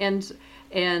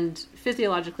and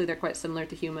physiologically they're quite similar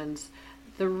to humans.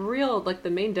 The real the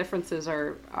main differences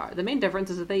are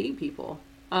that they eat people.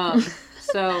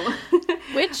 So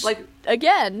Which, like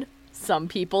again, some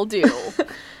people do.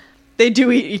 They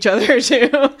do eat each other too.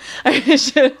 I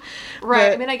should. right.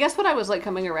 but- I mean, I guess what I was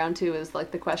coming around to is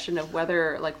the question of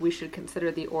whether we should consider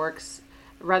the orcs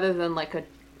rather than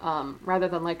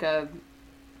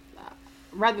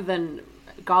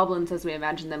goblins as we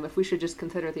imagine them. If we should just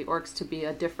consider the orcs to be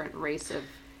a different race of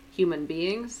human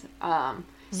beings.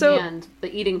 So- and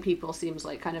the eating people seems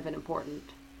like kind of an important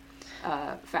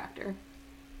factor.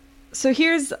 So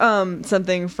here's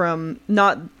something from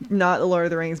not the Lord of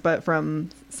the Rings, but from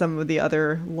some of the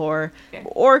other lore. Okay.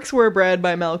 Orcs were bred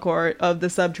by Melkor of the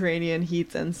subterranean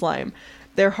heats and slime.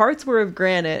 Their hearts were of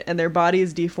granite, and their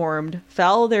bodies deformed.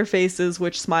 Foul their faces,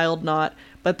 which smiled not,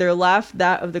 but their laugh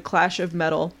that of the clash of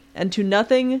metal. And to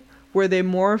nothing were they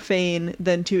more fain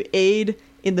than to aid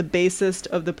in the basest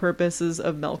of the purposes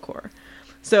of Melkor.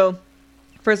 So,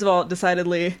 first of all,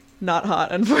 decidedly not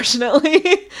hot,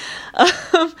 unfortunately.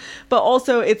 But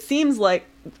also, it seems like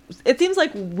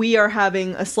we are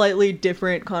having a slightly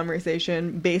different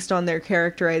conversation based on their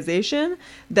characterization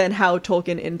than how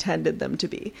Tolkien intended them to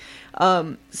be.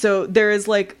 So there is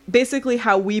basically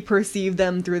how we perceive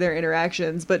them through their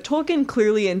interactions, but Tolkien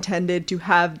clearly intended to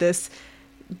have this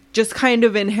just kind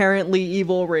of inherently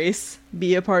evil race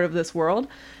be a part of this world.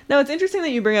 Now, it's interesting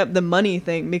that you bring up the money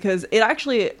thing, because it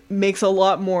actually makes a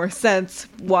lot more sense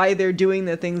why they're doing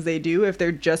the things they do if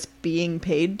they're just being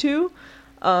paid to.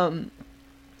 And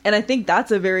I think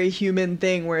that's a very human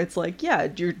thing, where it's like, yeah,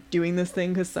 you're doing this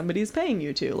thing because somebody's paying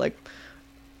you to. Like,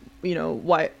 you know,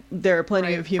 why there are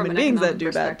plenty of human beings that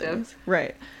do bad things.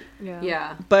 Right.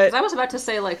 Yeah. But I was about to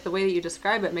say, like, the way that you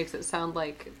describe it makes it sound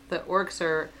like the orcs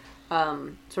are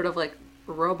sort of like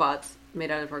robots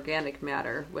made out of organic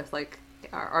matter with, like,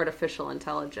 artificial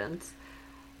intelligence.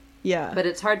 Yeah. But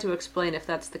it's hard to explain, if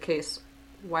that's the case,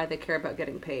 why they care about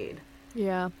getting paid.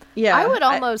 Yeah. Yeah. I would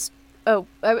almost... I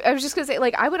was just going to say,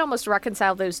 like, I would almost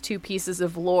reconcile those two pieces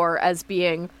of lore as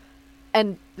being...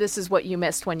 And this is what you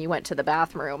missed when you went to the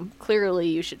bathroom. Clearly,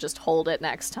 you should just hold it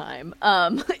next time.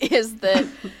 Is that...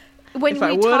 When if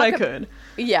I would, I could.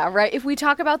 Yeah, right. If we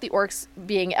talk about the orcs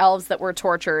being elves that were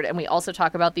tortured, and we also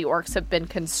talk about the orcs have been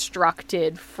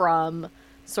constructed from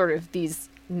sort of these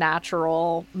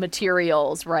natural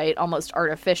materials, right, almost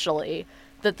artificially,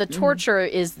 that the torture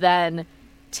is then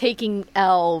taking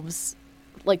elves,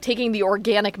 like taking the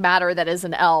organic matter that is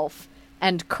an elf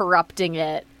and corrupting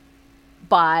it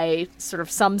by sort of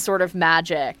some sort of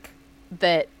magic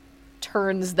that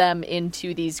turns them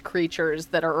into these creatures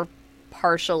that are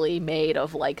partially made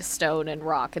of like stone and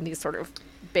rock and these sort of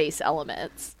base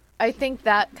elements. I think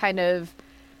that kind of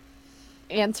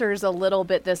answers a little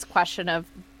bit this question of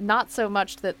not so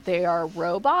much that they are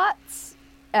robots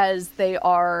as they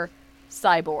are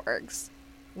cyborgs,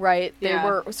 right? Yeah. They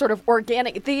were sort of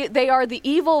organic. They are the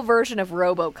evil version of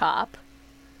RoboCop.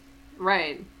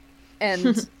 Right.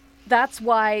 And that's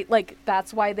why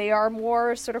they are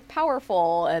more sort of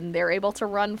powerful, and they're able to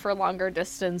run for longer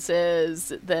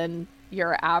distances than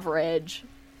your average,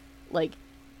 like,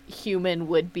 human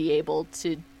would be able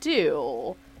to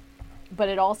do. But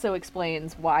it also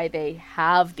explains why they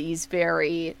have these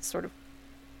very sort of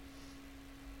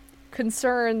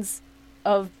concerns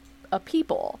of a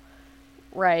people,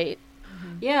 right?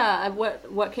 Yeah,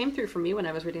 what came through for me when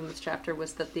I was reading this chapter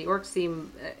was that the orcs seem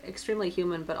extremely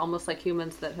human, but almost like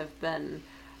humans that have been,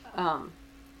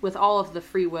 with all of the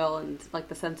free will and, like,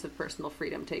 the sense of personal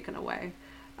freedom taken away.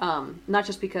 Not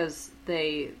just because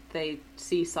they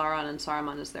see Sauron and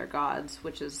Saruman as their gods,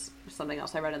 which is something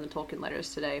else I read in the Tolkien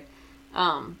letters today,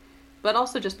 but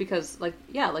also just because, like,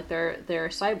 they're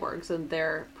cyborgs, and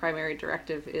their primary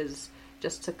directive is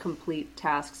just to complete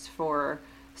tasks for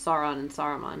Sauron and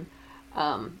Saruman.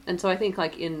 And so I think,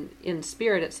 like, in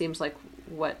spirit, it seems like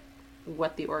what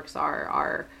the orcs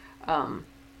are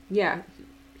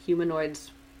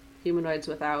humanoids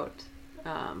without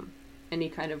any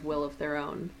kind of will of their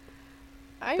own.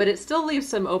 But it still leaves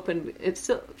some open. It's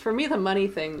still, for me, the money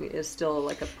thing is still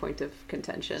like a point of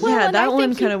contention. Well, yeah, and that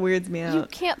one kind of weirds me out. You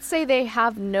can't say they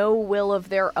have no will of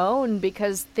their own,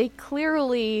 because they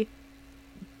clearly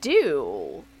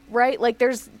do, right? Like,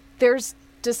 there's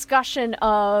discussion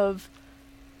of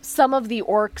some of the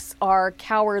orcs are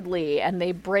cowardly and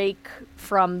they break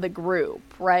from the group,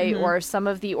 right? Mm-hmm. Or some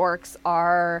of the orcs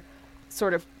are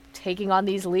sort of taking on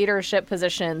these leadership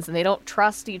positions and they don't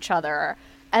trust each other.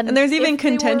 And there's even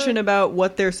contention about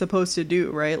what they're supposed to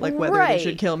do, right? Like whether they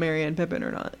should kill Merry and Pippin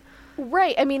or not.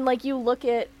 Right. I mean, like, you look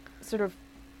at sort of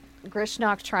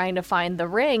Grishnak trying to find the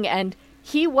ring, and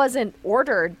he wasn't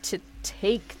ordered to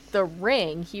take the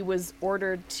ring. He was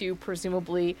ordered to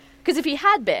presumably... Because if he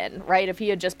had been, right, if he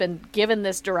had just been given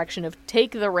this direction of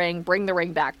take the ring, bring the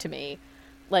ring back to me,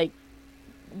 like,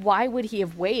 why would he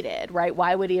have waited, right?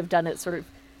 Why would he have done it sort of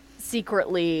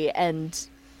secretly and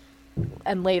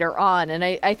later on? And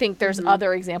I think there's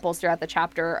other examples throughout the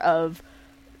chapter of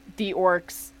the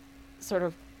orcs sort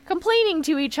of complaining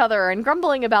to each other and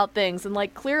grumbling about things and,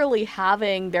 like, clearly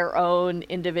having their own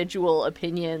individual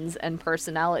opinions and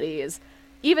personalities.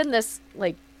 Even this,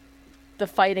 like, the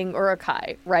fighting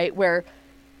Uruk-hai, right, where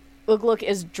Ugluk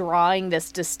is drawing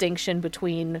this distinction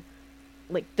between,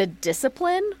 like, the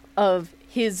discipline of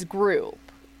his group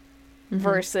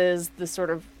versus the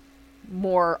sort of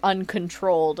more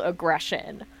uncontrolled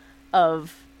aggression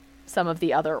of some of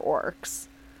the other orcs.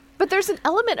 But there's an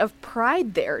element of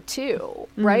pride there too,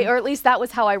 right? Or at least that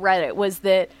was how I read it, was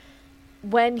that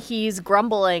when he's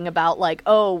grumbling about, like,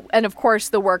 oh, and of course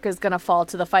the work is going to fall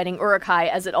to the fighting Uruk-hai,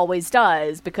 as it always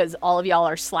does, because all of y'all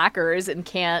are slackers and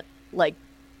can't, like,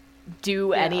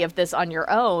 do any of this on your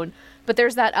own. But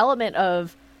there's that element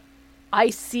of, I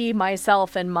see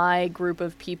myself and my group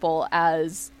of people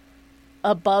as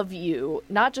above you,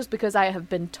 not just because I have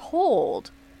been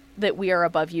told that we are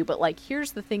above you, but, like,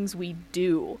 here's the things we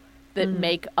do that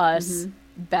make us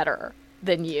better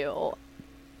than you.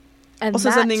 And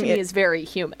Also, that to me is very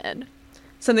human.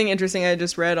 Something interesting I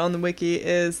just read on the wiki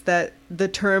is that the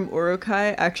term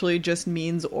Uruk-hai actually just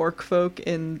means orc folk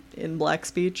in Black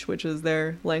speech, which is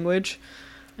their language.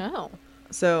 Oh.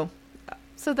 So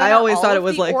then I always thought it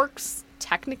was like orcs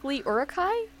technically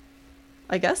Uruk-hai?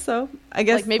 I guess so. I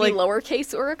guess like maybe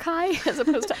lowercase Uruk-hai as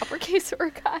opposed to uppercase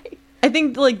Uruk-hai. I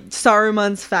think like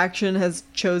Saruman's faction has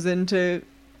chosen to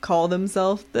call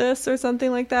themselves this or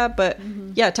something like that, but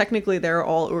yeah, technically they're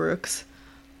all Uruks,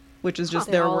 which is just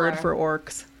their word for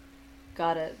orcs.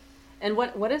 Got it. And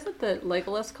what is it that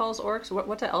Legolas calls orcs?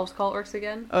 What do elves call orcs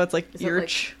again? Oh, it's like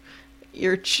Yrch.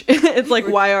 Yrch. It's like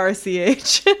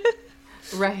YRCH.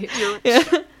 Right. Yeah.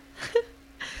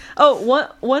 Oh,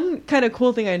 one kind of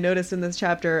cool thing I noticed in this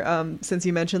chapter, since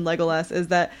you mentioned Legolas, is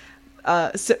that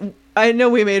so I know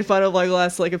we made fun of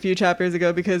Legolas like a few chapters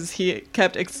ago because he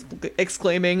kept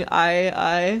exclaiming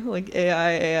I, like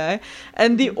AI.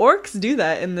 And the orcs do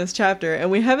that in this chapter,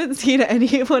 and we haven't seen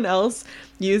anyone else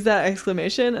use that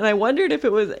exclamation. And I wondered if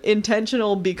it was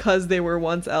intentional because they were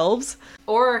once elves.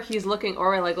 Or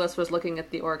Legolas was looking at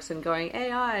the orcs and going,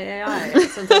 AI.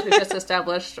 Since as we just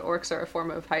established, orcs are a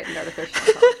form of heightened artificial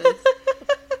intelligence.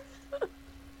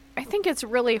 I think it's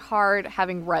really hard,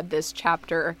 having read this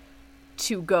chapter,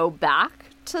 to go back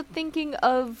to thinking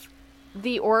of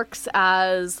the orcs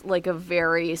as like a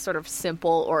very sort of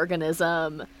simple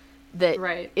organism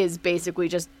that is basically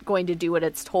just going to do what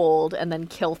it's told and then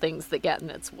kill things that get in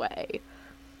its way.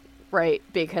 Right?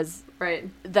 Because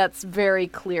that's very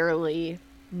clearly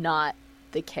not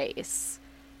the case.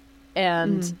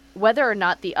 And whether or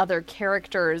not the other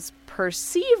characters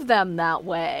perceive them that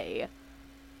way,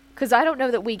 because I don't know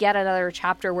that we get another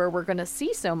chapter where we're going to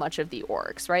see so much of the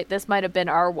orcs, right? This might have been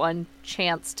our one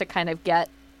chance to kind of get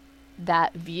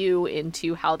that view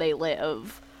into how they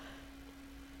live.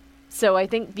 So I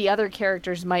think the other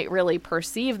characters might really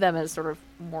perceive them as sort of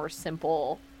more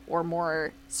simple or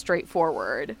more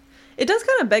straightforward. It does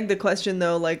kind of beg the question,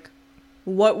 though, like,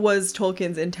 what was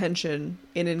Tolkien's intention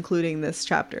in including this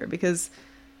chapter? Because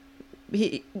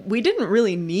we didn't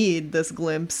really need this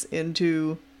glimpse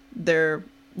into their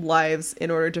lives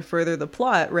in order to further the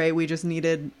plot, right? We just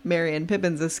needed Merry and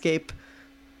Pippin's escape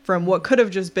from what could have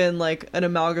just been like an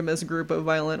amalgamous group of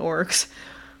violent orcs.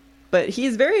 But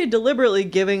he's very deliberately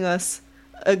giving us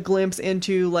a glimpse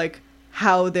into like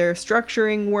how their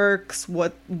structuring works,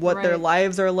 what their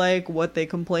lives are like, what they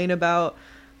complain about.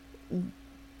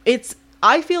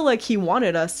 I feel like he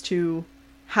wanted us to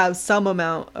have some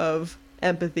amount of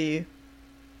empathy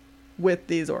with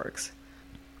these orcs.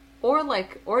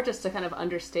 Or just to kind of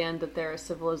understand that they're a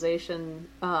civilization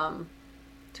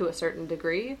to a certain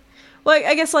degree. Well,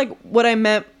 I guess like what I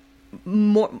meant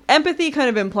more, empathy kind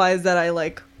of implies that I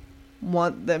like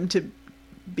want them to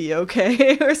be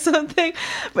okay or something,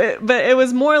 but it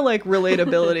was more like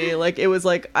relatability. Like it was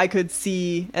like I could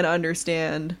see and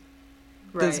understand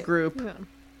this group better.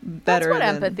 That's what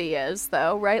empathy is,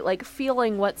 though, right? Like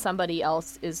feeling what somebody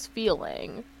else is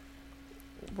feeling.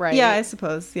 Right. Yeah, I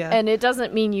suppose. Yeah. And it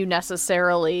doesn't mean you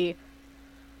necessarily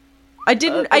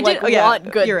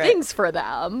want good things for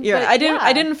them. Yeah, I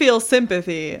didn't feel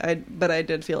sympathy, but I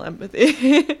did feel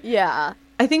empathy. Yeah.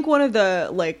 I think one of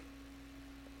the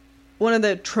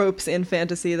tropes in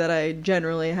fantasy that I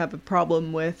generally have a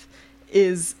problem with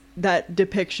is that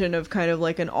depiction of kind of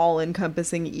like an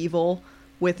all-encompassing evil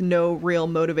with no real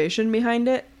motivation behind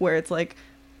it, where it's like,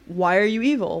 why are you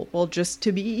evil? Well, just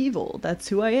to be evil. That's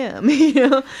who I am, you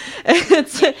know?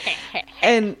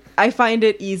 And I find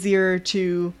it easier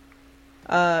to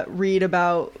read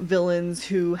about villains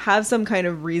who have some kind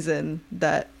of reason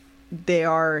that they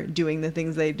are doing the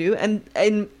things they do. And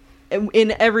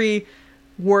in every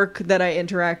work that I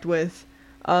interact with,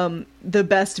 the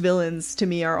best villains to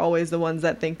me are always the ones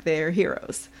that think they are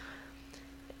heroes.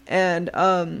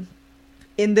 And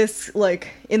in this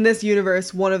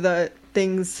universe, one of the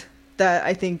things that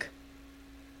I think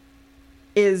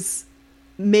is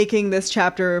making this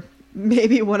chapter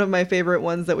maybe one of my favorite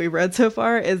ones that we've read so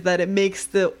far is that it makes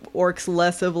the orcs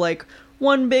less of like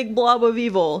one big blob of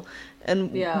evil.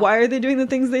 And why are they doing the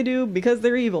things they do? Because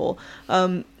they're evil.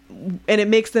 And it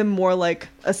makes them more like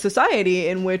a society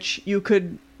in which you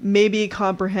could maybe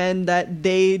comprehend that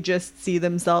they just see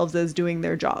themselves as doing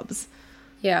their jobs.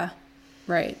 Yeah,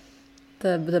 right.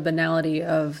 The banality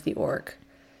of the orc.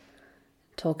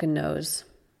 Tolkien knows.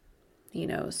 He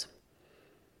knows.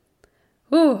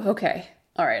 Ooh, okay.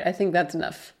 All right, I think that's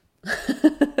enough.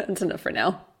 That's enough for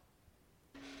now.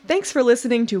 Thanks for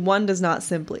listening to One Does Not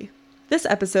Simply. This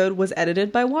episode was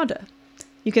edited by Wanda.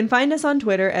 You can find us on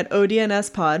Twitter at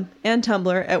ODNSPod and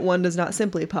Tumblr at One Does Not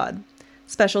Simply Pod.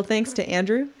 Special thanks to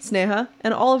Andrew, Sneha,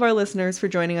 and all of our listeners for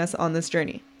joining us on this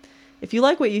journey. If you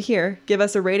like what you hear, give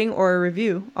us a rating or a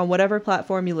review on whatever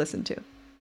platform you listen to.